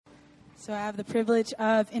So I have the privilege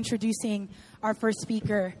of introducing our first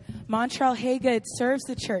speaker. Montrel Haygood serves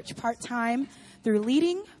the church part-time through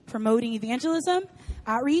leading, promoting evangelism,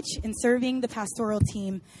 outreach, and serving the pastoral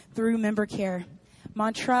team through member care.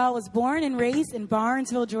 Montrel was born and raised in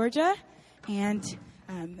Barnesville, Georgia, and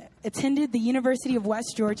attended the University of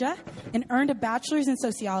West Georgia and earned a bachelor's in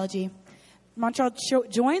sociology. Montrel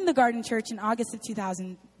joined the Garden Church in August of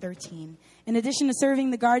 2013. In addition to serving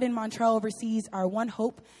the Garden, Montrel oversees our One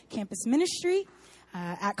Hope campus ministry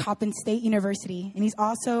at Coppin State University, and he's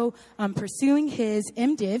also pursuing his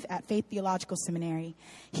MDiv at Faith Theological Seminary.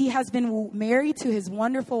 He has been married to his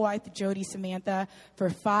wonderful wife, Jody Samantha, for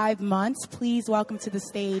 5 months. Please welcome to the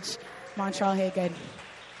stage, Montrel Haygood.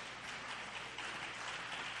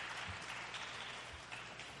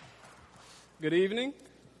 Good evening.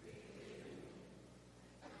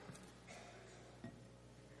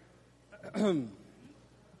 We'll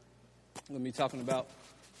be talking about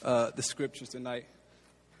the scriptures tonight,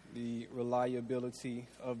 the reliability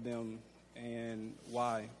of them, and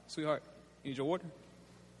why. Sweetheart, need your water?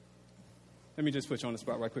 Let me just put you on the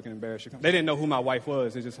spot right quick and embarrass you. They didn't know who my wife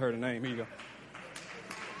was. They just heard her name. Here you go.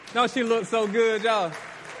 No, she looks so good, y'all.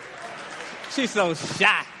 She's so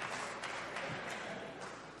shy.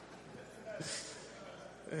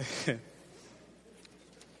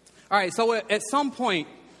 All right, so at some point,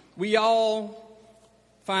 we all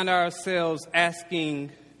find ourselves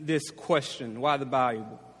asking this question: why the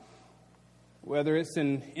Bible? Whether it's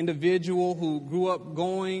an individual who grew up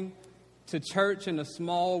going to church in a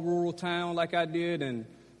small rural town like I did, and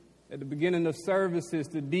at the beginning of services,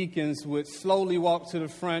 the deacons would slowly walk to the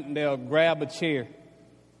front and they'll grab a chair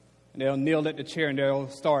and they'll kneel at the chair and they'll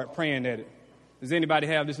start praying at it. Does anybody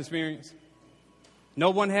have this experience?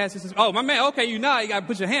 No one has this. Oh, my man, okay, you got to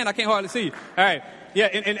put your hand. I can't hardly see you. All right. Yeah,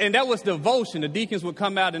 and that was devotion. The deacons would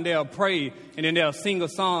come out and they'll pray, and then they'll sing a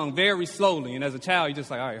song very slowly. And as a child, you're just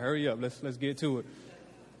like, all right, hurry up. Let's get to it.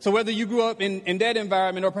 So whether you grew up in that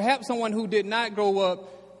environment, or perhaps someone who did not grow up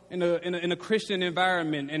in a Christian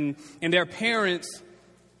environment, and their parents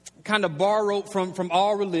kind of borrowed from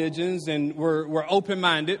all religions and were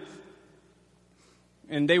open-minded,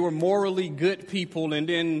 and they were morally good people, and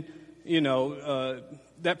then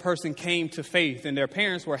that person came to faith, and their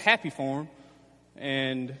parents were happy for them.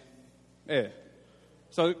 And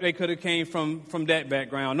so they could have came from that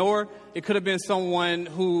background. Or it could have been someone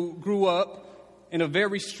who grew up in a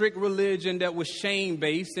very strict religion that was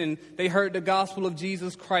shame-based, and they heard the gospel of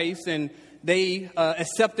Jesus Christ, and they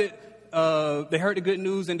accepted, they heard the good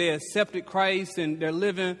news, and they accepted Christ, and they're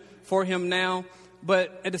living for him now.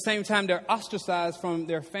 But at the same time, they're ostracized from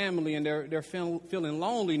their family, and they're feeling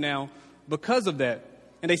lonely now because of that.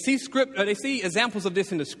 And they see examples of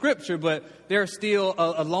this in the scripture, but there's still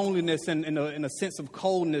a loneliness and a sense of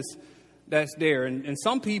coldness that's there. And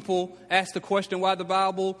some people ask the question, why the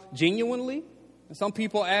Bible, genuinely? And some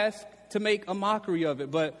people ask to make a mockery of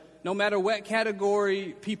it. But no matter what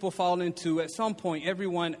category people fall into, at some point,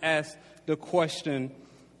 everyone asks the question,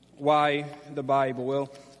 why the Bible?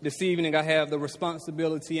 Well, this evening I have the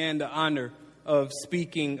responsibility and the honor of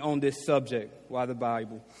speaking on this subject, why the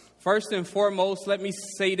Bible. First and foremost, let me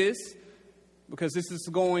say this, because this is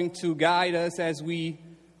going to guide us as we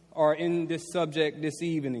are in this subject this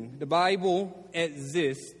evening. The Bible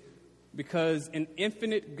exists because an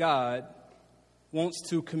infinite God wants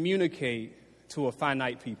to communicate to a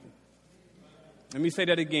finite people. Let me say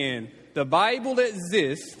that again. The Bible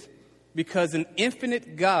exists because an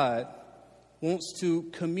infinite God wants to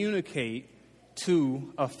communicate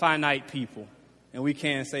to a finite people. And we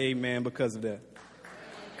can say amen because of that.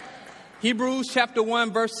 Hebrews chapter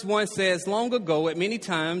 1 verse 1 says, long ago, at many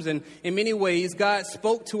times and in many ways, God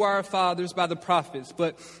spoke to our fathers by the prophets.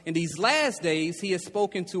 But in these last days, he has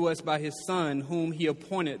spoken to us by his Son, whom he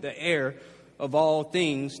appointed the heir of all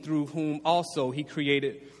things, through whom also he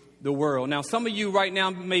created the world. Now, some of you right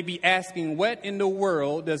now may be asking, what in the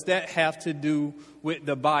world does that have to do with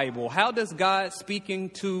the Bible? How does God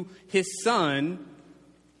speaking to his Son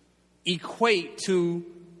equate to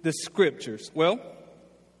the scriptures? Well,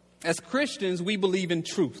 as Christians, we believe in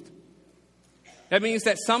truth. That means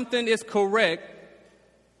that something is correct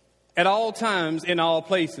at all times, in all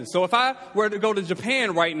places. So if I were to go to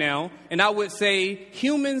Japan right now, and I would say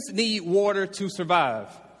humans need water to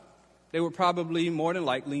survive, they would probably more than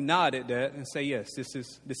likely nod at that and say, yes, this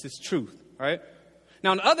is truth, right?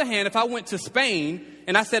 Now, on the other hand, if I went to Spain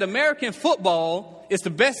and I said American football is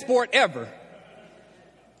the best sport ever,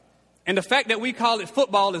 and the fact that we call it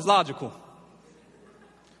football is logical.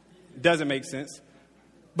 Doesn't make sense.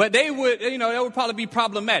 But that would probably be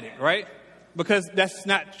problematic, right? Because that's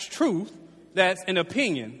not truth. That's an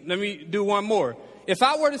opinion. Let me do one more. if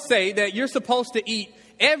I were to say that you're supposed to eat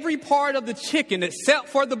every part of the chicken except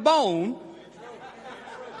for the bone,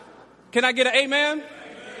 can I get an amen?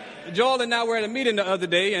 Joel and I were at a meeting the other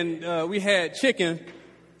day, and we had chicken.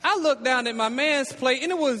 I looked down at my man's plate,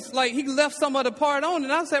 and it was like he left some of the part on,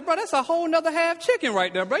 and I said, bro, that's a whole nother half chicken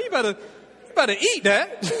right there, bro. You better eat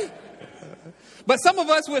that. But some of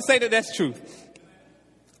us would say that that's truth.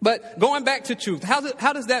 But going back to truth, how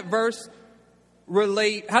does that verse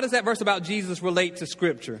relate? How does that verse about Jesus relate to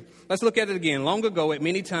Scripture? Let's look at it again. Long ago, at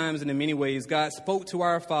many times and in many ways, God spoke to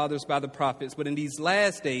our fathers by the prophets, but in these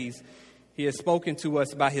last days, He has spoken to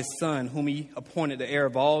us by His Son, whom He appointed the heir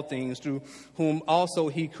of all things, through whom also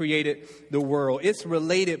He created the world. It's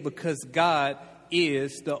related because God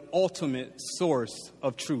is the ultimate source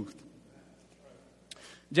of truth.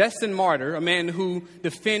 Justin Martyr, a man who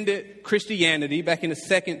defended Christianity back in the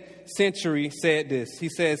 2nd century, said this. He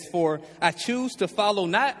says, "For I choose to follow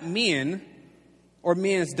not men or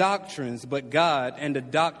men's doctrines, but God and the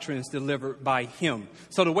doctrines delivered by Him."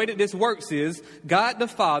 So the way that this works is God the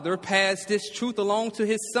Father passed this truth along to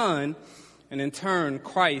His Son, and in turn,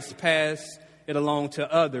 Christ passed it along to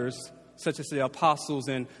others, such as the apostles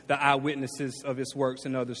and the eyewitnesses of His works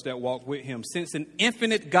and others that walk with Him. Since an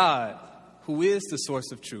infinite God, who is the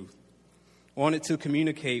source of truth, wanted to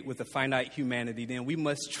communicate with a finite humanity, then we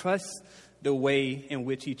must trust the way in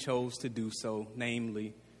which He chose to do so,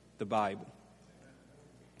 namely the Bible.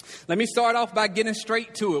 Let me start off by getting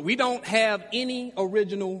straight to it. We don't have any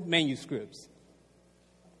original manuscripts.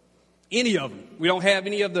 Any of them. We don't have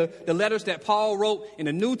any of the letters that Paul wrote in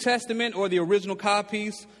the New Testament or the original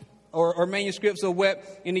copies or manuscripts of what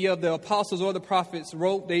any of the apostles or the prophets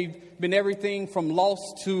wrote. They've been everything from lost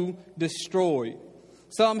to destroyed.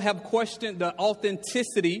 Some have questioned the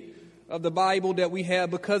authenticity of the Bible that we have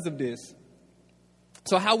because of this.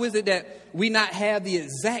 So how is it that we not have the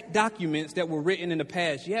exact documents that were written in the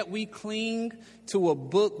past, yet we cling to a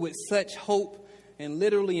book with such hope and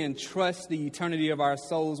literally entrust the eternity of our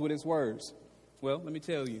souls with its words? Well, let me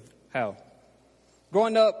tell you how.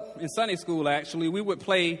 Growing up in Sunday school, actually, we would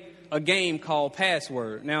play a game called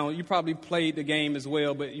Password. Now, you probably played the game as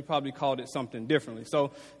well, but you probably called it something differently.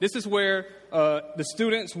 So this is where the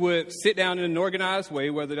students would sit down in an organized way,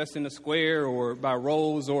 whether that's in a square or by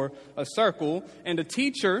rows or a circle, and the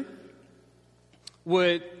teacher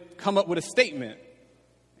would come up with a statement.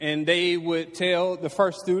 And they would tell the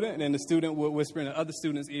first student, and then the student would whisper in the other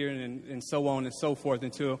student's ear, and so on and so forth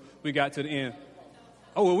until we got to the end.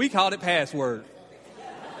 Oh, well, we called it Password.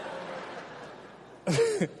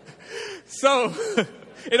 So,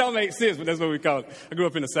 it don't make sense, but that's what we call it. I grew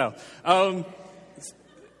up in the South.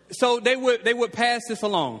 So they would pass this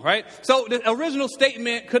along, right? So the original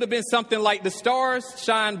statement could have been something like, "The stars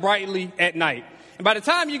shine brightly at night." And by the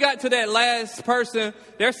time you got to that last person,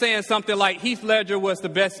 they're saying something like, "Heath Ledger was the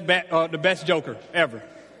best Joker ever."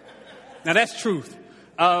 Now that's truth.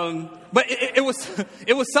 But it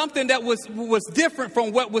was something that was different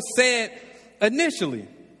from what was said initially.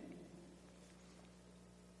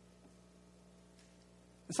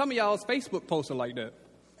 Some of y'all's Facebook posts are like that.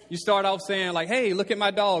 You start off saying like, "Hey, look at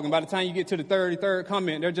my dog." And by the time you get to the third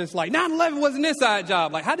comment, they're just like, 9/11 was an inside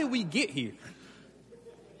job. Like, how did we get here?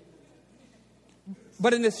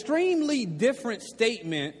 But an extremely different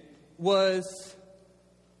statement was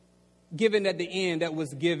given at the end that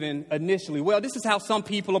was given initially. Well, this is how some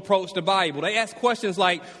people approach the Bible. They ask questions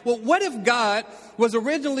like, well, what if God was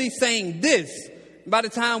originally saying this? By the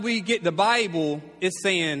time we get the Bible, it's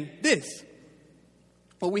saying this.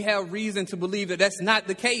 But we have reason to believe that that's not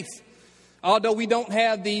the case. Although we don't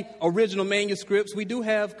have the original manuscripts, we do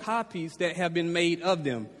have copies that have been made of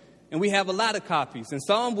them. And we have a lot of copies. And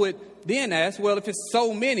some would then ask, well, if it's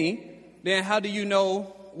so many, then how do you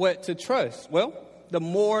know what to trust? Well, the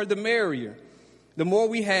more the merrier. The more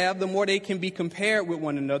we have, the more they can be compared with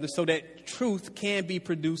one another so that truth can be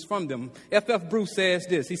produced from them. F.F. Bruce says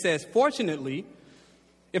this. He says, "Fortunately,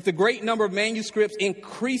 if the great number of manuscripts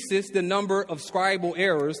increases the number of scribal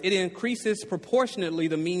errors, it increases proportionately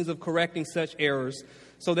the means of correcting such errors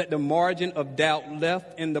so that the margin of doubt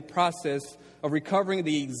left in the process of recovering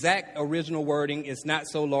the exact original wording is not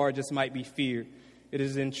so large as might be feared. It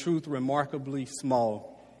is in truth remarkably small."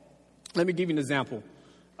 Let me give you an example.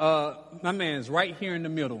 My man's right here in the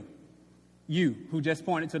middle. You, who just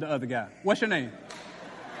pointed to the other guy. What's your name?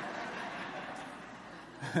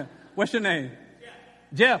 What's your name?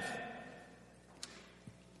 Jeff.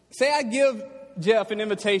 Say I give Jeff an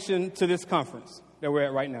invitation to this conference that we're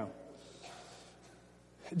at right now.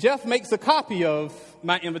 Jeff makes a copy of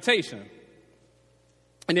my invitation.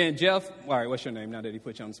 And then Jeff, all right, what's your name now that he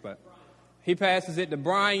put you on the spot? He passes it to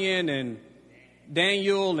Brian and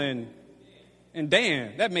Daniel and and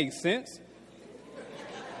Dan. That makes sense.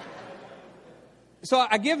 So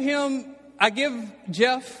I give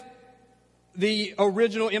Jeff the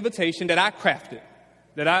original invitation that I crafted,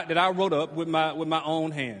 that I wrote up with my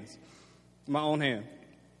own hands, my own hand.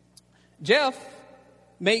 Jeff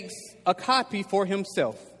makes a copy for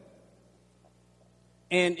himself,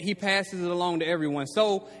 and he passes it along to everyone.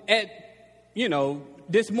 So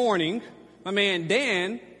this morning, my man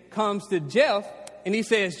Dan comes to Jeff, and he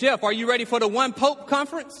says, Jeff, are you ready for the One Pope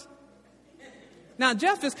Conference? Now,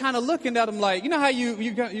 Jeff is kind of looking at him like, you know how you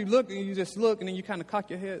look and you just look and then you kind of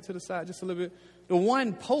cock your head to the side just a little bit. The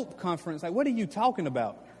One Pope Conference, like, what are you talking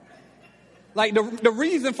about? Like, the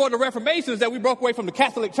reason for the Reformation is that we broke away from the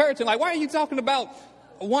Catholic Church, and like, why are you talking about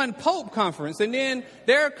One Pope Conference? And then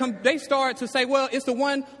they start to say, well, it's the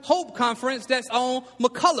One Hope Conference that's on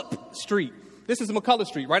McCulloch Street. This is McCulloch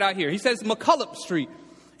Street right out here. He says McCulloch Street.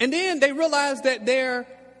 And then they realize that their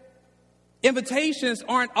invitations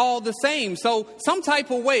aren't all the same. So some type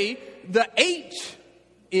of way, the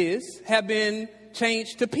H's have been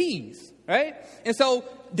changed to P's, right? And so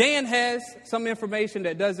Dan has some information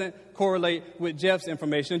that doesn't correlate with Jeff's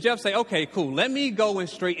information. And Jeff say, okay, cool. Let me go and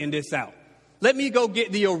straighten this out. Let me go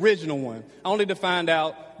get the original one, only to find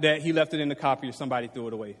out that he left it in the copy or somebody threw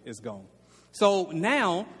it away. It's gone. So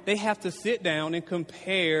now they have to sit down and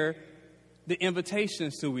compare the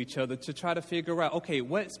invitations to each other to try to figure out, okay,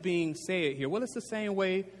 what's being said here? Well, it's the same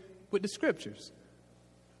way with the scriptures.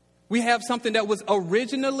 We have something that was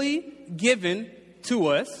originally given to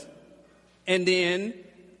us, and then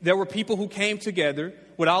there were people who came together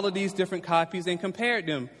with all of these different copies and compared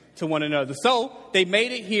them to one another. So they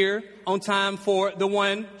made it here on time for the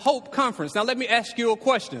One Hope Conference. Now, let me ask you a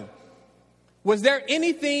question. Was there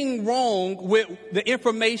anything wrong with the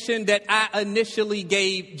information that I initially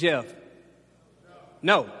gave Jeff?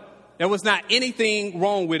 No, there was not anything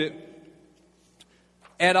wrong with it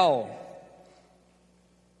at all.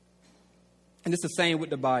 And it's the same with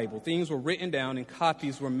the Bible. Things were written down and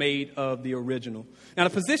copies were made of the original. Now, the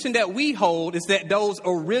position that we hold is that those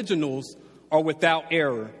originals are without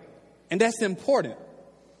error. And that's important.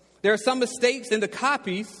 There are some mistakes in the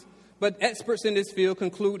copies, but experts in this field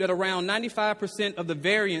conclude that around 95% of the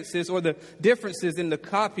variances or the differences in the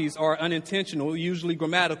copies are unintentional, usually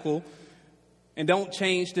grammatical, and don't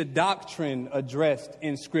change the doctrine addressed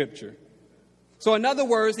in Scripture. So in other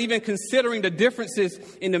words, even considering the differences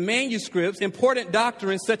in the manuscripts, important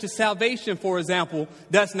doctrines such as salvation, for example,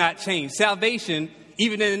 does not change. Salvation,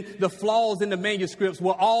 even in the flaws in the manuscripts,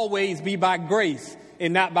 will always be by grace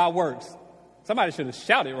and not by works. Somebody should have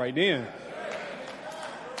shouted right then.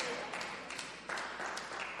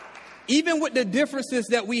 Even with the differences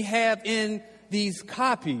that we have in these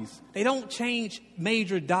copies, they don't change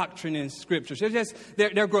major doctrine in scriptures.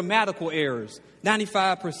 They're grammatical errors.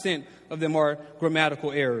 95% of them are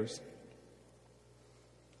grammatical errors.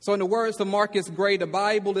 So in the words of Marcus Gray, the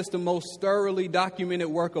Bible is the most thoroughly documented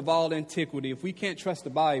work of all antiquity. If we can't trust the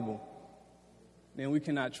Bible, then we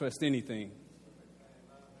cannot trust anything.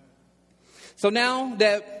 So now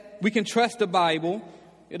that we can trust the Bible,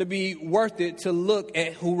 it'll be worth it to look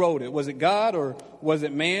at who wrote it. Was it God or was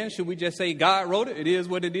it man? Should we just say God wrote it? It is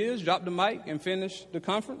what it is. Drop the mic and finish the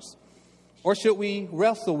conference. Or should we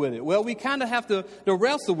wrestle with it? Well, we kind of have to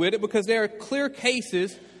wrestle with it because there are clear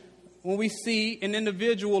cases when we see an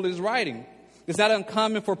individual is writing. It's not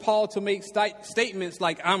uncommon for Paul to make statements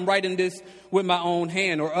like, I'm writing this with my own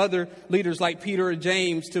hand, or other leaders like Peter or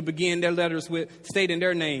James to begin their letters with stating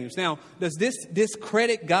their names. Now, does this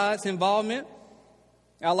discredit God's involvement?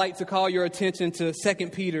 I'd like to call your attention to 2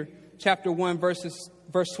 Peter chapter 1, verse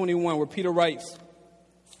 21, where Peter writes,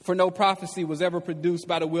 "For no prophecy was ever produced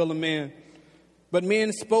by the will of man, but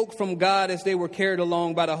men spoke from God as they were carried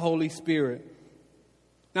along by the Holy Spirit."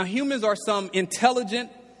 Now, humans are some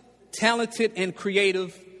intelligent, talented, and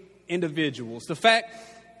creative individuals. The fact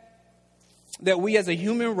that we as a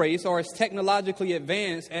human race are as technologically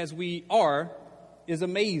advanced as we are is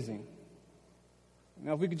amazing.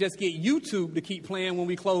 Now, if we could just get YouTube to keep playing when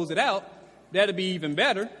we close it out, that'd be even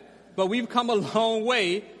better. But we've come a long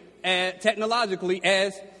way technologically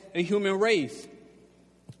as a human race.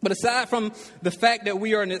 But aside from the fact that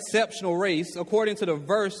we are an exceptional race, according to the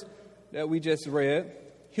verse that we just read,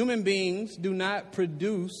 human beings do not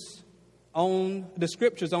produce on the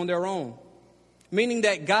scriptures on their own. Meaning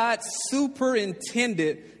that God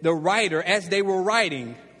superintended the writer as they were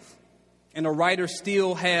writing. And the writers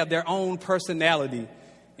still have their own personality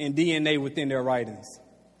and DNA within their writings.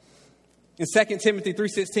 In 2 Timothy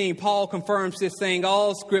 3:16, Paul confirms this, saying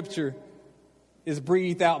all scripture is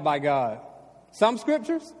breathed out by God. Some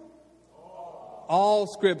scriptures? all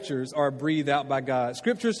scriptures are breathed out by God.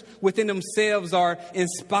 Scriptures within themselves are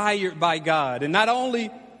inspired by God. And not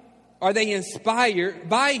only are they inspired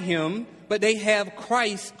by him, but they have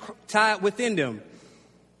Christ tied within them.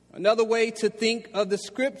 Another way to think of the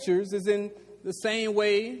scriptures is in the same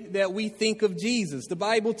way that we think of Jesus. The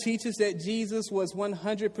Bible teaches that Jesus was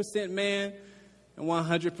 100% man and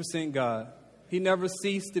 100% God. He never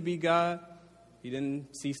ceased to be God. He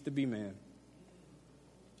didn't cease to be man.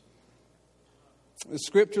 The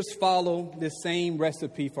scriptures follow the same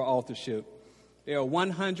recipe for authorship. They are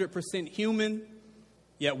 100% human,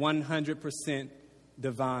 yet 100%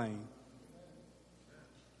 divine.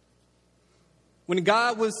 When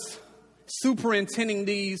God was superintending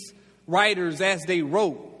these writers as they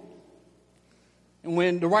wrote, and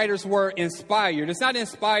when the writers were inspired, it's not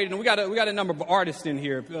inspired, and we got a number of artists in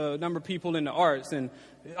here, a number of people in the arts, and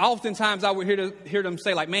oftentimes I would hear them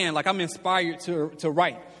say, like, man, like I'm inspired to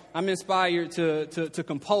write. I'm inspired to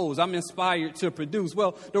compose. I'm inspired to produce.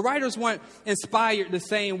 Well, the writers weren't inspired the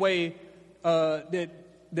same way that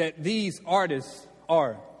these artists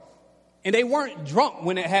are. And they weren't drunk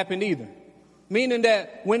when it happened either. Meaning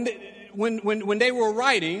that when they were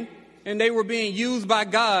writing and they were being used by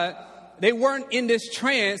God, they weren't in this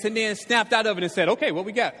trance and then snapped out of it and said, okay, what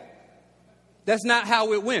we got? That's not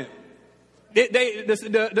how it went.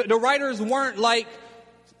 The writers weren't like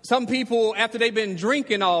some people after they've been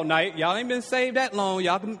drinking all night. Y'all ain't been saved that long.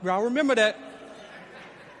 Y'all remember that.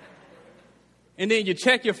 And then you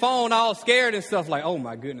check your phone all scared and stuff like, oh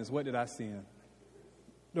my goodness, what did I sin?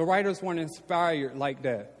 The writers weren't inspired like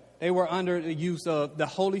that. They were under the use of the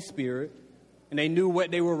Holy Spirit, and they knew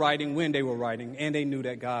what they were writing, when they were writing, and they knew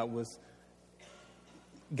that God was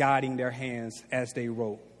guiding their hands as they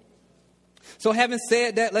wrote. So having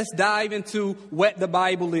said that, let's dive into what the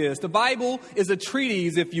Bible is. The Bible is a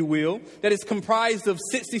treatise, if you will, that is comprised of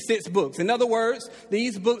 66 books. In other words,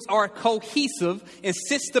 these books are cohesive and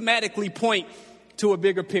systematically point to a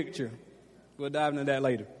bigger picture. We'll dive into that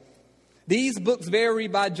later. These books vary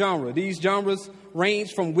by genre. These genres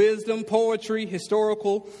range from wisdom, poetry,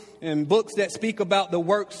 historical, and books that speak about the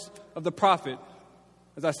works of the prophet.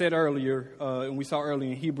 As I said earlier, and we saw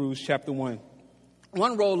earlier in Hebrews chapter 1.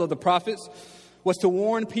 One role of the prophets was to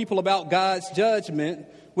warn people about God's judgment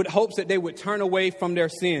with hopes that they would turn away from their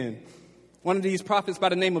sin. One of these prophets by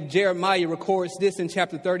the name of Jeremiah records this in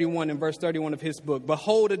chapter 31 and verse 31 of his book.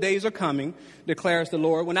 Behold, the days are coming, declares the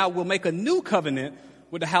Lord, when I will make a new covenant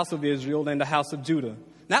with the house of Israel and the house of Judah.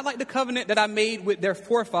 Not like the covenant that I made with their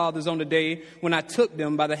forefathers on the day when I took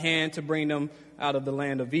them by the hand to bring them out of the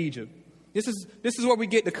land of Egypt. This is where we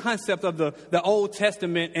get the concept of the Old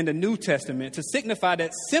Testament and the New Testament to signify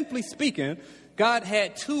that, simply speaking, God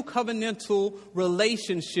had two covenantal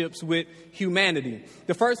relationships with humanity.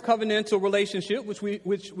 The first covenantal relationship, which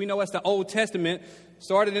we know as the Old Testament,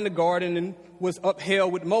 started in the garden and was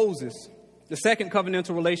upheld with Moses. The second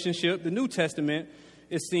covenantal relationship, the New Testament,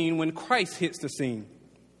 is seen when Christ hits the scene.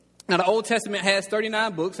 Now, the Old Testament has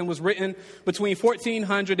 39 books and was written between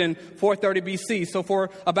 1400 and 430 BC. So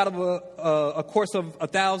for about a course of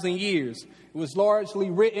 1,000 years, it was largely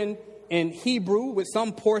written in Hebrew with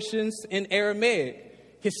some portions in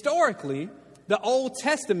Aramaic. Historically, the Old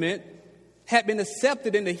Testament had been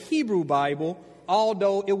accepted in the Hebrew Bible,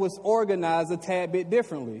 although it was organized a tad bit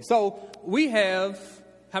differently. So we have,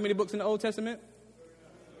 how many books in the Old Testament?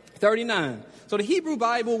 39. So the Hebrew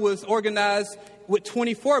Bible was organized with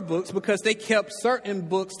 24 books because they kept certain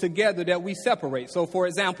books together that we separate. So, for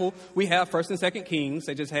example, we have 1st and 2nd Kings.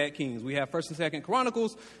 They just had Kings. We have 1st and 2nd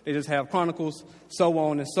Chronicles. They just have Chronicles, so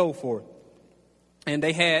on and so forth. And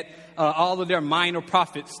they had all of their minor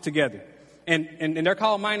prophets together. And they're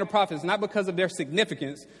called minor prophets not because of their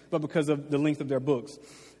significance, but because of the length of their books.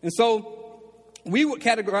 And so we would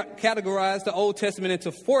categorize the Old Testament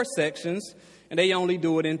into 4 sections, and they only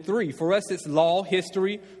do it in 3. For us, it's law,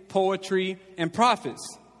 history, poetry, and prophets.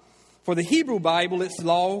 For the Hebrew Bible, it's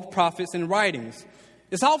law, prophets, and writings.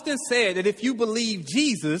 It's often said that if you believe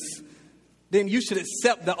Jesus, then you should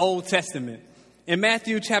accept the Old Testament. In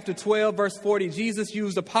Matthew chapter 12, verse 40, Jesus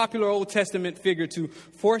used a popular Old Testament figure to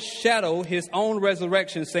foreshadow his own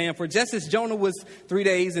resurrection, saying, for just as Jonah was 3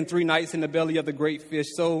 days and 3 nights in the belly of the great fish,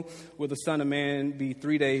 so will the Son of Man be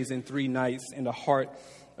 3 days and 3 nights in the heart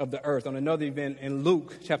of the earth. On another event in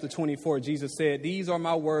Luke chapter 24, Jesus said, these are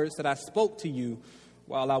my words that I spoke to you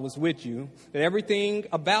while I was with you, that everything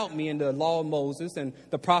about me in the law of Moses and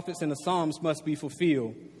the prophets and the Psalms must be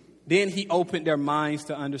fulfilled. Then he opened their minds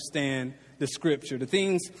to understand the scripture.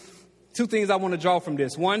 Two things I want to draw from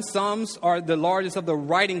this. One, Psalms are the largest of the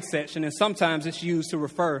writing section, and sometimes it's used to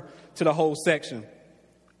refer to the whole section.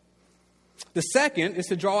 The second is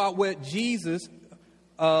to draw out what Jesus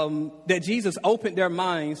that Jesus opened their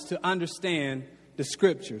minds to understand the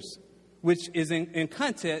scriptures, which is in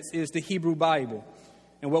context is the Hebrew Bible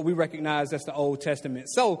and what we recognize as the Old Testament.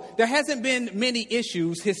 So there hasn't been many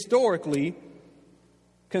issues historically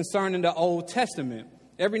concerning the Old Testament.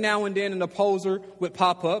 Every now and then an opposer would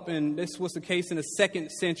pop up, and this was the case in the 2nd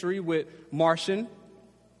century with Marcion.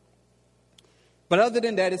 But other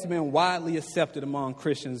than that, it's been widely accepted among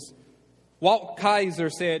Christians. Walt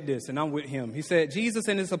Kaiser said this, and I'm with him. He said, Jesus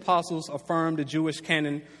and his apostles affirmed the Jewish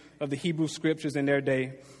canon of the Hebrew scriptures in their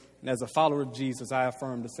day. And as a follower of Jesus, I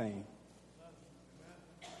affirm the same.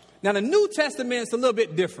 Now, the New Testament is a little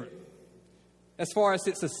bit different as far as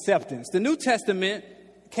its acceptance. The New Testament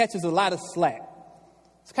catches a lot of slack.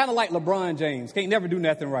 It's kind of like LeBron James. Can't never do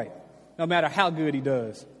nothing right, no matter how good he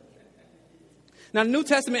does. Now, the New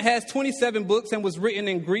Testament has 27 books and was written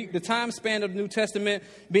in Greek. The time span of the New Testament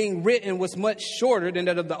being written was much shorter than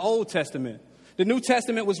that of the Old Testament. The New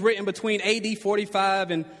Testament was written between AD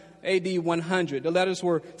 45 and AD 100. The letters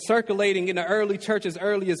were circulating in the early church as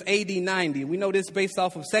early as AD 90. We know this based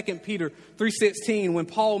off of 2 Peter 3:16 when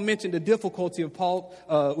Paul mentioned the difficulty of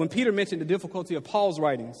when Peter mentioned the difficulty of Paul's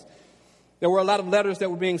writings. There were a lot of letters that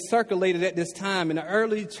were being circulated at this time, and the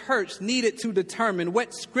early church needed to determine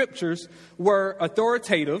what scriptures were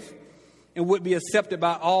authoritative and would be accepted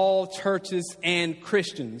by all churches and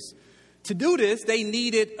Christians. To do this, they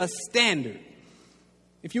needed a standard.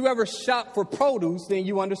 If you ever shop for produce, then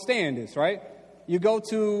you understand this, right? You go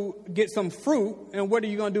to get some fruit, and what are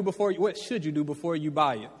you going to do what should you do before you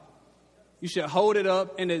buy it? You should hold it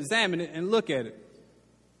up and examine it and look at it.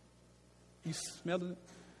 You smell it?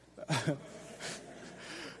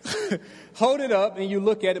 Hold it up and you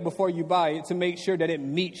look at it before you buy it to make sure that it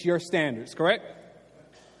meets your standards, correct?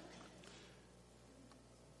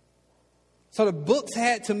 So the books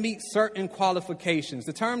had to meet certain qualifications.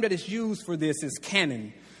 The term that is used for this is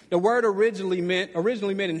canon. The word originally meant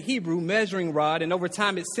in Hebrew measuring rod, and over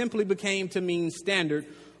time it simply became to mean standard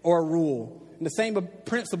or rule. And the same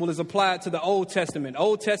principle is applied to the Old Testament.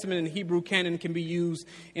 Old Testament and Hebrew canon can be used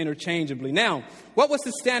interchangeably. Now, what was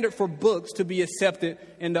the standard for books to be accepted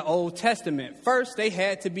in the Old Testament? First, they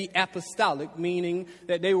had to be apostolic, meaning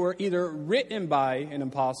that they were either written by an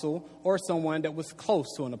apostle or someone that was close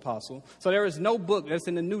to an apostle. So there is no book that's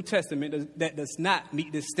in the New Testament that does not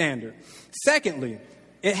meet this standard. Secondly,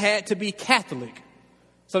 it had to be Catholic.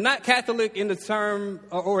 So not Catholic in the term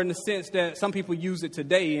or in the sense that some people use it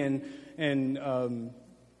today and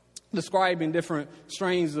describing different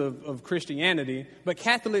strains of Christianity, but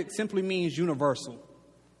Catholic simply means universal,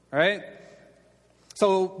 right?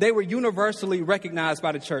 So they were universally recognized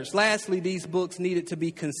by the church. Lastly, these books needed to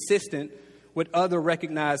be consistent with other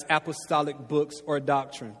recognized apostolic books or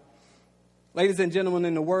doctrine. Ladies and gentlemen,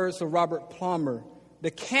 in the words of Robert Plummer,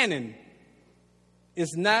 the canon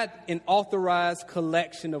is not an authorized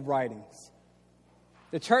collection of writings.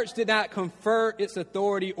 The church did not confer its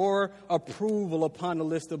authority or approval upon a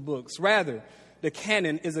list of books. Rather, the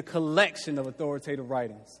canon is a collection of authoritative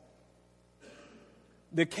writings.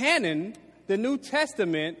 The canon, the New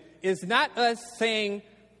Testament, is not us saying,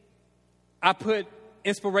 I put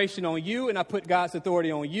inspiration on you and I put God's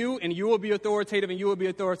authority on you and you will be authoritative and you will be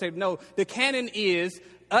authoritative. No, the canon is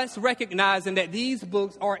us recognizing that these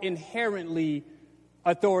books are inherently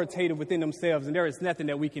authoritative within themselves and there is nothing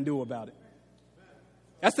that we can do about it.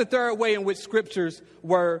 That's the third way in which scriptures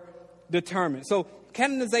were determined. So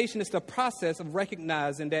canonization is the process of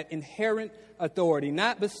recognizing that inherent authority,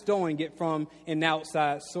 not bestowing it from an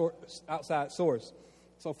outside source.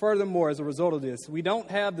 So furthermore, as a result of this, we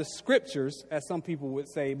don't have the scriptures, as some people would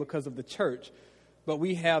say, because of the church, but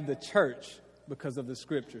we have the church because of the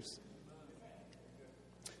scriptures.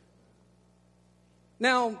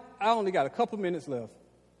 Now, I only got a couple minutes left,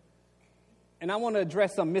 and I want to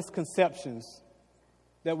address some misconceptions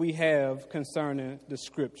that we have concerning the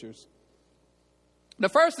scriptures. The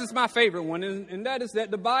first is my favorite one, and that is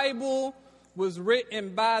that the Bible was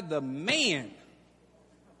written by the man.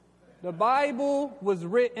 The Bible was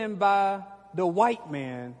written by the white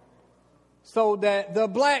man so that the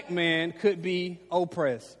black man could be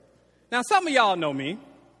oppressed. Now, some of y'all know me.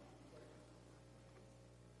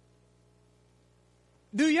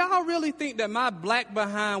 Do y'all really think that my black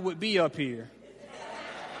behind would be up here?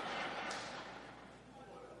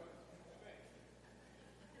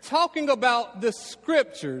 Talking about the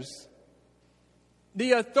scriptures,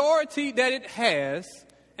 the authority that it has,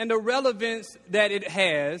 and the relevance that it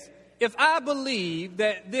has, if I believe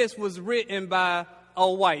that this was written by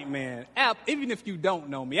a white man, even if you don't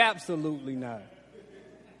know me, absolutely not.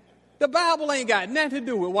 The Bible ain't got nothing to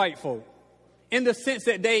do with white folk. in the sense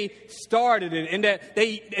that they started it and that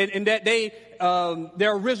they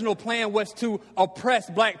their original plan was to oppress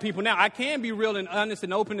black people. Now, I can be real and honest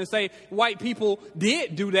and open and say white people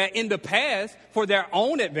did do that in the past for their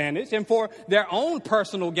own advantage and for their own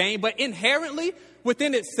personal gain. But inherently,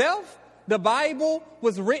 within itself, the Bible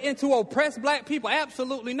was written to oppress black people.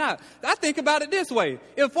 Absolutely not. I think about it this way.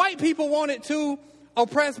 If white people wanted to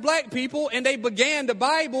oppress black people and they began the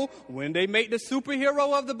Bible, when they make the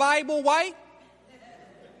superhero of the Bible white?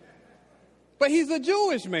 But he's a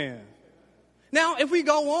Jewish man. Now, if we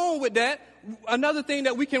go on with that, another thing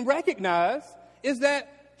that we can recognize is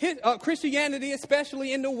that Christianity,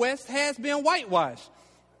 especially in the West, has been whitewashed.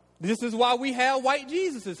 This is why we have white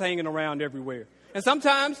Jesuses hanging around everywhere. And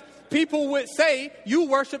sometimes people would say, you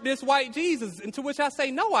worship this white Jesus. And to which I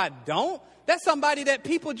say, no, I don't. That's somebody that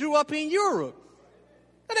people drew up in Europe.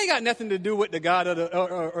 That ain't got nothing to do with the God of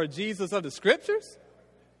or Jesus of the Scriptures.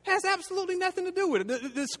 Has absolutely nothing to do with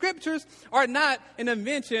it. The Scriptures are not an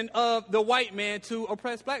invention of the white man to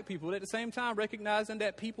oppress black people. At the same time, recognizing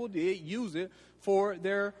that people did use it for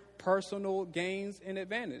their personal gains and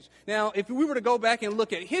advantage. Now, if we were to go back and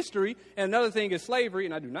look at history, and another thing is slavery,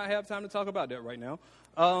 and I do not have time to talk about that right now,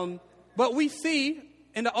 but we see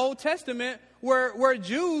in the Old Testament where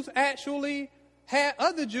Jews actually had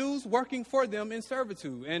other Jews working for them in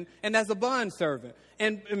servitude and as a bond servant.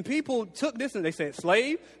 And people took this and they said,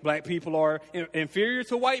 slave, black people are inferior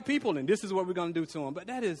to white people, and this is what we're going to do to them. But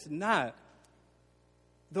that is not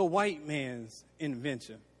the white man's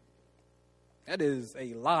invention. That is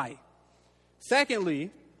a lie.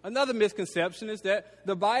 Secondly, another misconception is that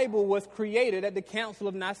the Bible was created at the Council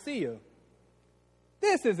of Nicaea.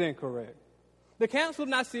 This is incorrect. The Council of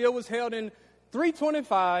Nicaea was held in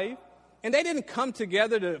 325. And they didn't come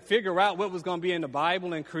together to figure out what was going to be in the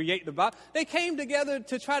Bible and create the Bible. They came together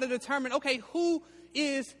to try to determine, okay, who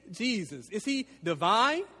is Jesus? Is he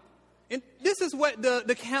divine? And this is what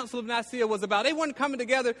the Council of Nicaea was about. They weren't coming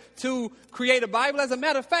together to create a Bible. As a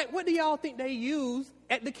matter of fact, what do y'all think they used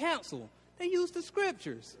at the council? They used the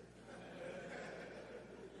Scriptures.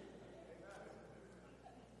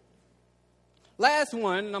 Last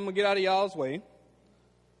one, and I'm going to get out of y'all's way.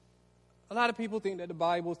 A lot of people think that the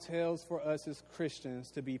Bible tells for us as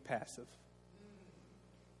Christians to be passive.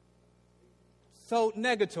 So,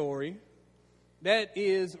 negatory, that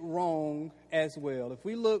is wrong as well. If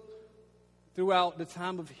we look throughout the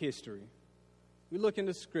time of history, we look in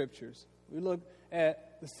the Scriptures, we look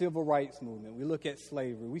at the Civil Rights Movement, we look at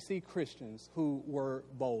slavery, we see Christians who were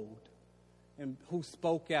bold and who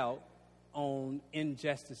spoke out on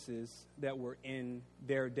injustices that were in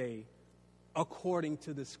their day, according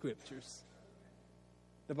to the Scriptures.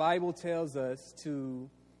 The Bible tells us to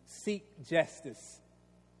seek justice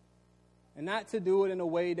and not to do it in a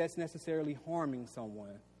way that's necessarily harming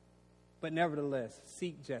someone, but nevertheless,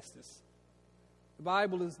 seek justice. The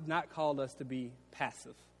Bible does not call us to be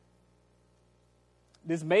passive.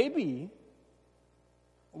 This may be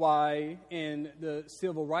why in the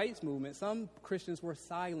Civil Rights Movement, some Christians were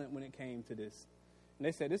silent when it came to this. And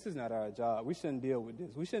they said, this is not our job. We shouldn't deal with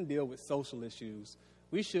this. We shouldn't deal with social issues.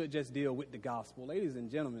 We should just deal with the gospel. Ladies and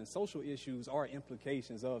gentlemen, social issues are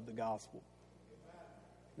implications of the gospel.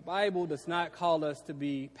 The Bible does not call us to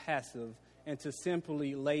be passive and to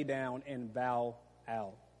simply lay down and bow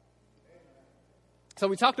out. So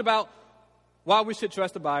we talked about why we should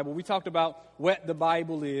trust the Bible. We talked about what the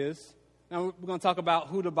Bible is. Now we're going to talk about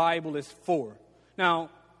who the Bible is for. Now,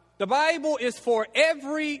 the Bible is for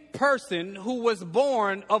every person who was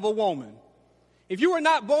born of a woman. If you were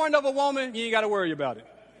not born of a woman, you ain't got to worry about it.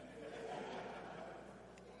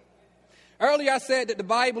 Earlier I said that the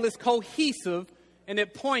Bible is cohesive and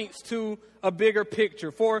it points to a bigger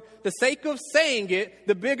picture. For the sake of saying it,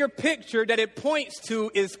 the bigger picture that it points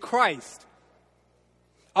to is Christ.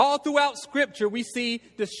 All throughout Scripture, we see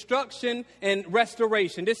destruction and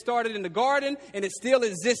restoration. This started in the garden, and it's still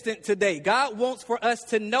existent today. God wants for us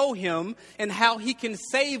to know Him and how He can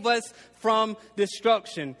save us from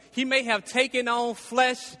destruction. He may have taken on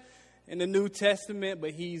flesh in the New Testament,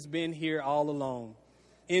 but He's been here all along.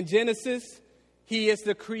 In Genesis, He is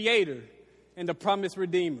the Creator and the promised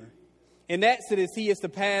Redeemer. In Exodus, He is the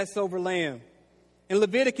Passover Lamb. In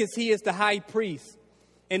Leviticus, He is the High Priest.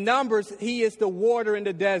 In Numbers, He is the water in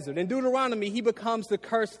the desert. In Deuteronomy, He becomes the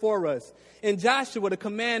curse for us. In Joshua, the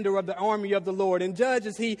commander of the army of the Lord. In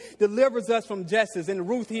Judges, He delivers us from justice. In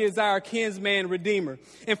Ruth, He is our kinsman redeemer.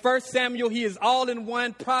 In 1 Samuel, He is all in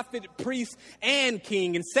one, prophet, priest, and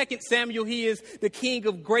king. In 2 Samuel, He is the king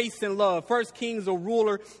of grace and love. 1 Kings, a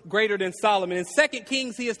ruler greater than Solomon. In 2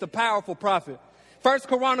 Kings, He is the powerful prophet. First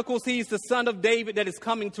Chronicles, he is the son of David that is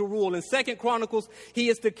coming to rule. In Second Chronicles, he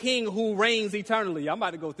is the king who reigns eternally. I'm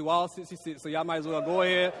about to go through all 66, so y'all might as well go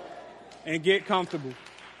ahead and get comfortable.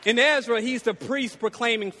 In Ezra, he's the priest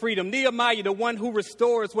proclaiming freedom. Nehemiah, the one who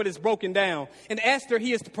restores what is broken down. In Esther,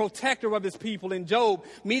 he is the protector of his people. In Job,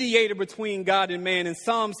 mediator between God and man. In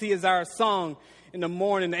Psalms, he is our song in the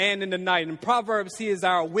morning and in the night. In Proverbs, he is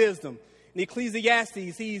our wisdom. In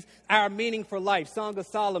Ecclesiastes, he's our meaning for life. Song of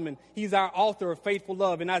Solomon, he's our author of faithful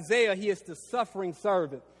love. In Isaiah, he is the suffering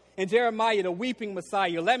servant. In Jeremiah, the weeping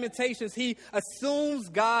Messiah. Lamentations, he assumes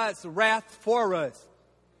God's wrath for us.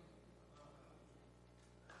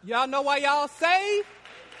 Y'all know why y'all saved?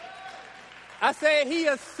 I said he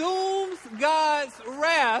assumes God's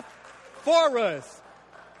wrath for us.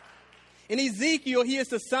 In Ezekiel, he is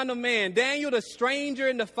the son of man. Daniel, the stranger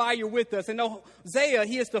in the fire with us. In Hosea,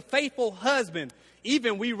 he is the faithful husband,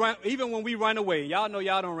 even when we run away. Y'all know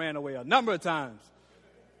y'all don't ran away a number of times.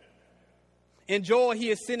 In Joel, he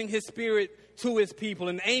is sending his spirit to his people.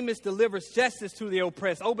 And Amos delivers justice to the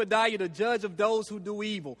oppressed. Obadiah, the judge of those who do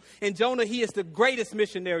evil. In Jonah, he is the greatest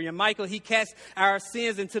missionary. In Michael, he casts our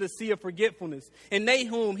sins into the sea of forgetfulness. In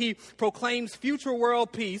Nahum, he proclaims future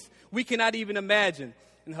world peace we cannot even imagine.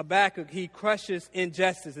 In Habakkuk, he crushes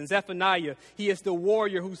injustice. In Zephaniah, he is the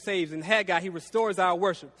warrior who saves. In Haggai, he restores our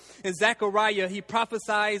worship. In Zechariah, he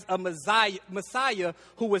prophesies a Messiah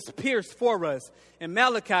who was pierced for us. In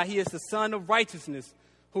Malachi, he is the son of righteousness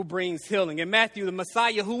who brings healing. In Matthew, the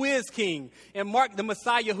Messiah who is king. In Mark, the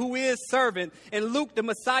Messiah who is servant. In Luke, the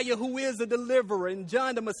Messiah who is a deliverer. In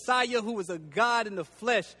John, the Messiah who is a God in the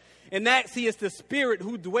flesh. In Acts, he is the Spirit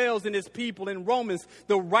who dwells in his people. In Romans,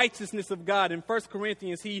 the righteousness of God. In 1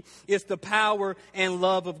 Corinthians, he is the power and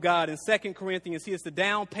love of God. In 2 Corinthians, he is the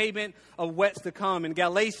down payment of what's to come. In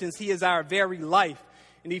Galatians, he is our very life.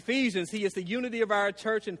 In Ephesians, he is the unity of our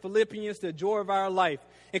church. In Philippians, the joy of our life.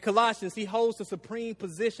 In Colossians, he holds the supreme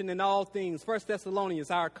position in all things. 1 Thessalonians,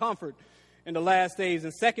 our comfort in the last days.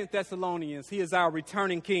 In 2 Thessalonians, he is our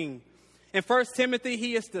returning king. In 1 Timothy,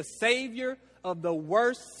 he is the Savior of the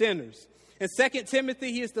worst sinners. In 2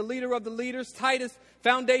 Timothy, he is the leader of the leaders. Titus,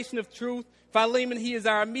 foundation of truth. Philemon, he is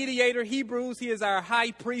our mediator. Hebrews, he is our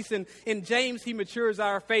high priest. And in James, he matures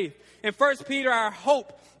our faith. In 1 Peter, our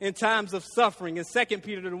hope in times of suffering. In 2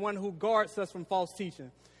 Peter, the one who guards us from false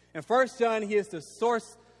teaching. In 1 John, he is the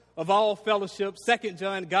source of all fellowship. 2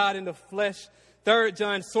 John, God in the flesh. 3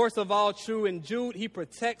 John, source of all true. In Jude, he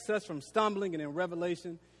protects us from stumbling. And in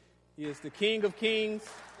Revelation, he is the King of kings.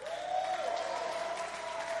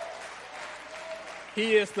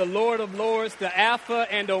 He is the Lord of lords, the Alpha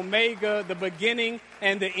and Omega, the beginning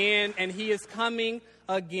and the end, and he is coming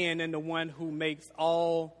again, and the one who makes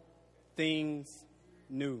all things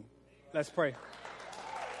new. Let's pray.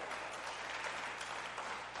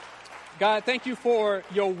 God, thank you for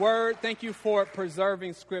your word. Thank you for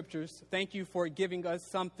preserving scriptures. Thank you for giving us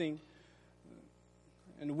something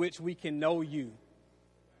in which we can know you.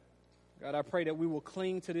 God, I pray that we will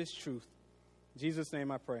cling to this truth. In Jesus' name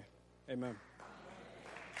I pray. Amen.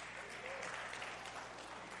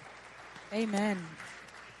 Amen.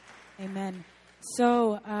 Amen.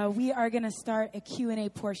 So we are going to start a Q&A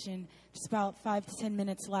portion, just about 5 to 10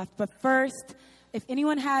 minutes left. But first, if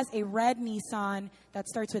anyone has a red Nissan that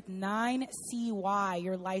starts with 9CY,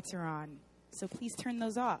 your lights are on. So please turn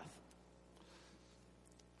those off.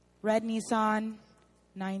 Red Nissan,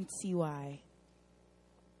 9CY.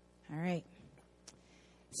 All right.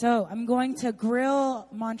 So I'm going to grill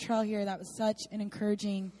Montrel here. That was such an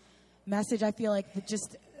encouraging message. I feel like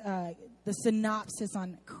the synopsis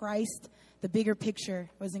on Christ, the bigger picture,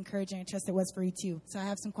 was encouraging. I trust it was for you too. So I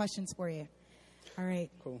have some questions for you. All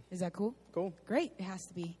right. Cool. Is that cool? Cool. Great. It has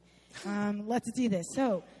to be. Let's do this.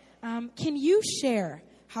 So can you share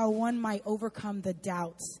how one might overcome the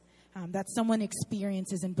doubts that someone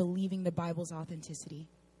experiences in believing the Bible's authenticity?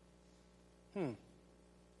 Can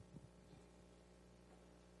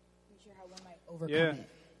you share how one might overcome it?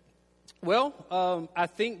 Well, I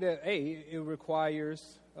think that, it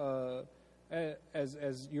requires,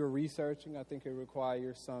 as you're researching, I think it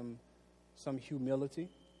requires some humility.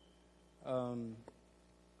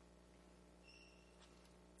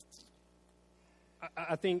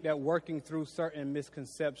 I think that working through certain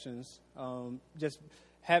misconceptions, just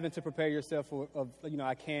having to prepare yourself for,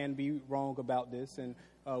 I can be wrong about this. And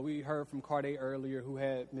we heard from Carde earlier who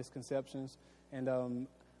had misconceptions. And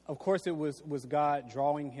of course, it was God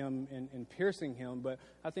drawing him and piercing him. But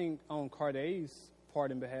I think on Carde's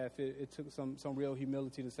part and behalf, it took some real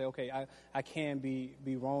humility to say, okay, I can be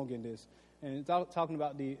wrong in this. And talking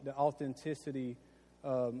about the authenticity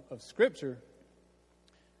of Scripture,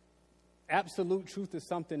 absolute truth is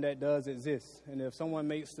something that does exist. And if someone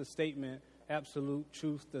makes the statement, absolute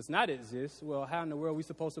truth does not exist, well, how in the world are we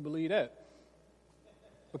supposed to believe that?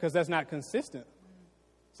 Because that's not consistent.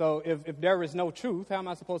 So if there is no truth, how am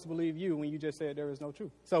I supposed to believe you when you just said there is no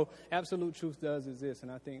truth? So absolute truth does exist,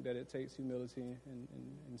 and I think that it takes humility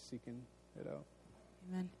in seeking it out.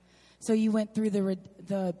 Amen. So you went through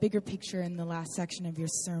the bigger picture in the last section of your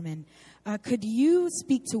sermon. Could you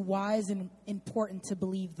speak to why it's important to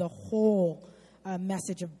believe the whole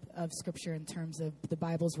message of Scripture in terms of the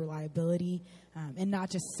Bible's reliability and not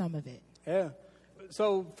just some of it? Yeah.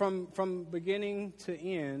 So from beginning to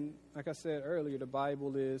end, like I said earlier, the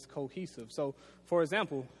Bible is cohesive. So, for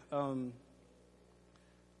example, there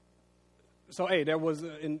was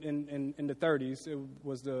in the 30s, it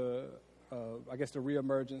was the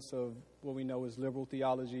reemergence of what we know as liberal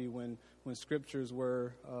theology when scriptures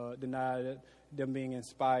were denied, them being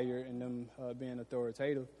inspired and them being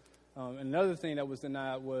authoritative. And another thing that was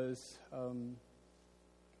denied was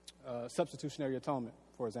substitutionary atonement,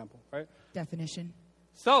 for example, right? Definition.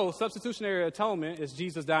 So substitutionary atonement is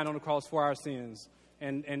Jesus dying on the cross for our sins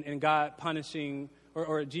and God punishing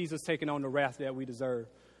or Jesus taking on the wrath that we deserve.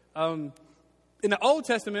 In the Old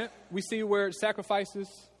Testament, we see where sacrifices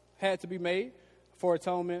had to be made for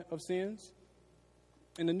atonement of sins.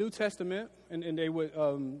 In the New Testament, and they would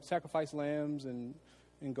sacrifice lambs and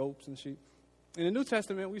goats and sheep. In the New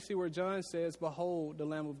Testament, we see where John says, "Behold, the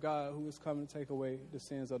Lamb of God who is coming to take away the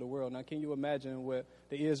sins of the world." Now, can you imagine what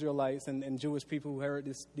the Israelites and Jewish people who heard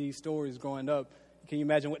these stories growing up, can you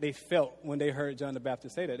imagine what they felt when they heard John the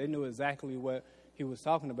Baptist say that? They knew exactly what he was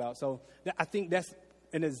talking about. So I think that's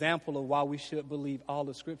an example of why we should believe all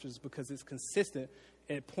the scriptures, because it's consistent.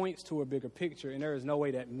 It points to a bigger picture, and there is no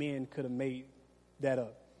way that men could have made that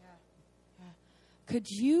up. Could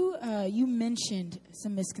you, you mentioned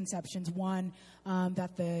some misconceptions. One,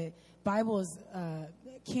 that the Bible is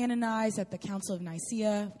canonized at the Council of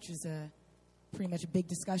Nicaea, which is pretty much a big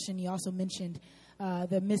discussion. You also mentioned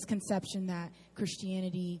the misconception that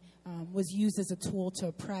Christianity was used as a tool to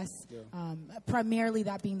oppress, primarily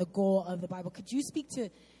that being the goal of the Bible. Could you speak to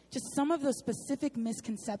just some of those specific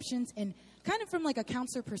misconceptions and kind of from like a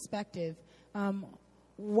counselor perspective,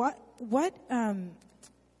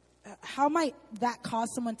 how might that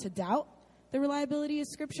cause someone to doubt the reliability of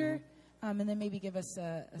Scripture? And then maybe give us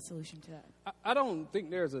a solution to that. I don't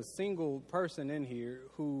think there's a single person in here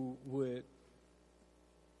who would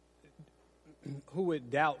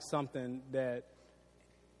doubt something that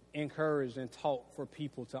encouraged and taught for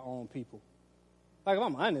people to own people. Like, if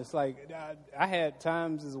I'm honest, like I had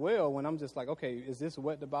times as well when I'm just like, okay, is this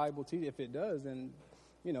what the Bible teaches? If it does, then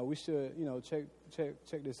we should check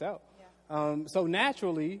this out. So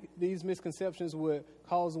naturally, these misconceptions would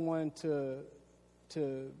cause one to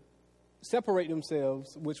separate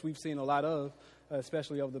themselves, which we've seen a lot of,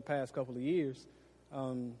 especially over the past couple of years.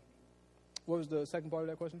 What was the second part of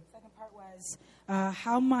that question? The second part was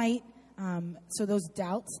how might, so those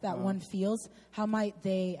doubts that one feels, how might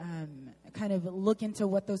they kind of look into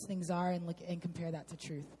what those things are and look and compare that to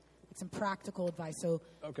truth? Like some practical advice. So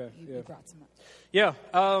you brought some up. Yeah.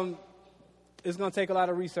 It's going to take a lot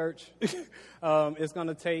of research. It's going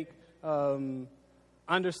to take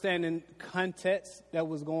understanding context that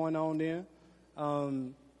was going on there.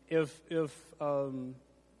 If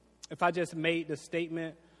I just made the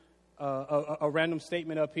statement, a random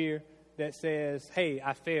statement up here that says, "Hey,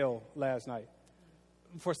 I fell last night."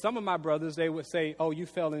 For some of my brothers, they would say, "Oh, you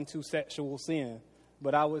fell into sexual sin,"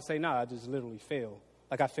 but I would say, "No, I just literally fell.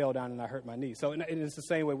 Like I fell down and I hurt my knee." So and it's the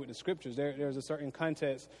same way with the scriptures. There's a certain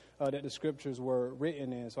context that the scriptures were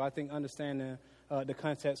written in. So I think understanding the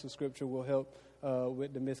context of scripture will help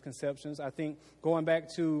with the misconceptions. I think going back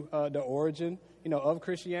to the origin, of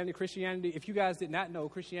Christianity, if you guys did not know,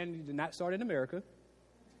 Christianity did not start in America.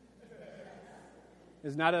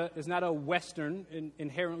 It's not a Western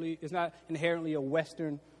inherently. It's not inherently a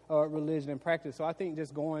Western religion and practice. So I think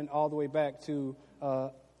just going all the way back to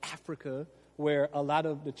Africa, where a lot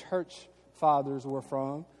of the church fathers were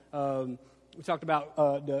from. We talked about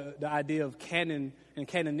the idea of canon and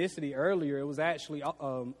canonicity earlier. It was actually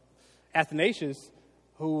Athanasius,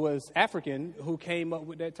 who was African, who came up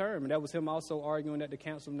with that term. And that was him also arguing at the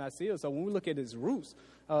Council of Nicaea. So when we look at its roots,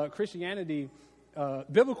 Christianity,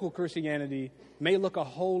 biblical Christianity, may look a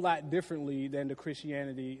whole lot differently than the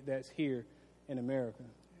Christianity that's here in America.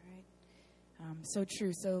 All right. So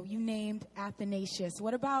true. So you named Athanasius.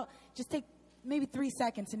 What about, just take maybe 3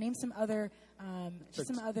 seconds to name some other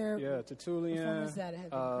Tertullian, reformers that have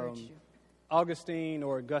encouraged you. Augustine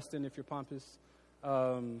or Augustine if you're pompous.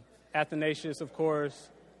 Athanasius, of course.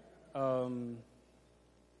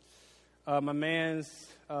 My man's,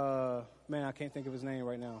 man, I can't think of his name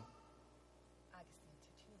right now.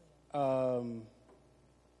 I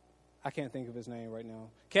can't think of his name right now.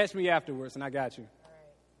 Catch me afterwards, and I got you. All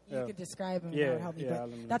right. You could describe him. Yeah, That would help me. yeah,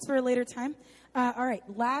 But that's for a later time. All right.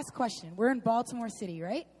 Last question. We're in Baltimore City,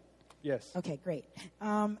 right? Yes. Okay, great.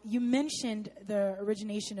 You mentioned the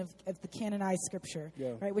origination of the canonized scripture,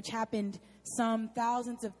 right, which happened some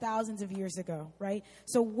thousands of years ago, right?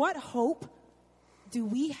 So what hope do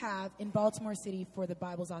we have in Baltimore City for the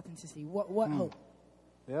Bible's authenticity? What hope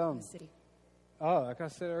in the city? Oh, like I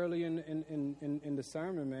said earlier in the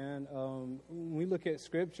sermon, man, when we look at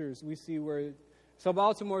scriptures, we see where... So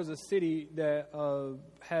Baltimore is a city that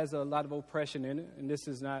has a lot of oppression in it, and this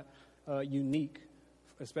is not unique,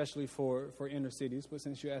 especially for inner cities. But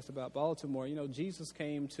since you asked about Baltimore, you know, Jesus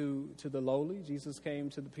came to the lowly. Jesus came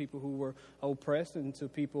to the people who were oppressed and to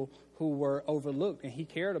people who were overlooked, and he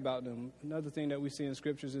cared about them. Another thing that we see in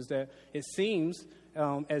scriptures is that it seems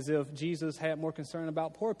as if Jesus had more concern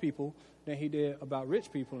about poor people than he did about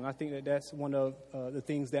rich people. And I think that that's one of the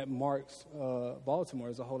things that marks Baltimore,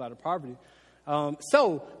 is a whole lot of poverty.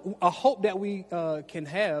 So a hope that we can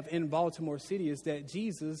have in Baltimore City is that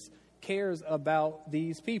Jesus cares about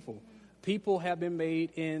these people. People have been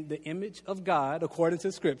made in the image of God, according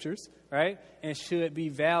to scriptures, right? And should be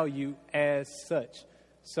valued as such.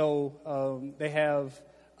 So they have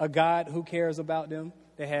a God who cares about them.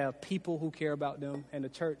 They have people who care about them, and a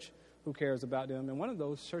church who cares about them. And one of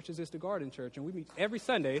those churches is the Garden Church. And we meet every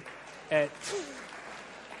Sunday at...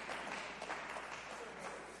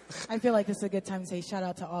 I feel like this is a good time to say shout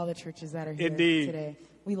out to all the churches that are here today.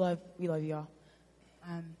 We love you all.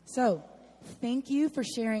 So thank you for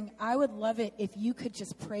sharing. I would love it if you could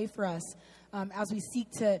just pray for us as we seek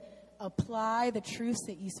to apply the truths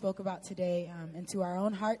that you spoke about today into our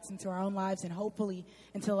own hearts, into our own lives, and hopefully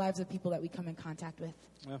into the lives of people that we come in contact with.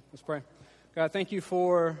 Yeah, let's pray. God, thank you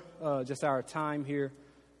for just our time here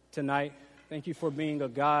tonight. Thank you for being a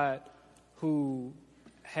God who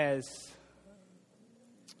has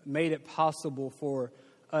made it possible for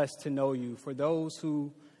us to know you. For those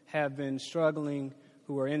who have been struggling,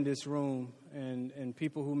 who are in this room, and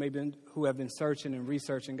people who have been searching and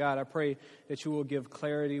researching, God, I pray that you will give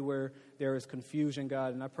clarity where there is confusion,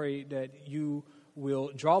 God, and I pray that you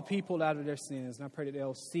will draw people out of their sins, and I pray that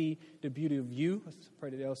they'll see the beauty of you. I pray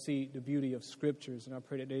that they'll see the beauty of scriptures, and I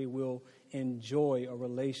pray that they will enjoy a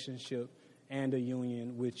relationship and a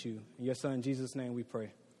union with you. In your son Jesus' name we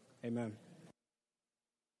pray. Amen.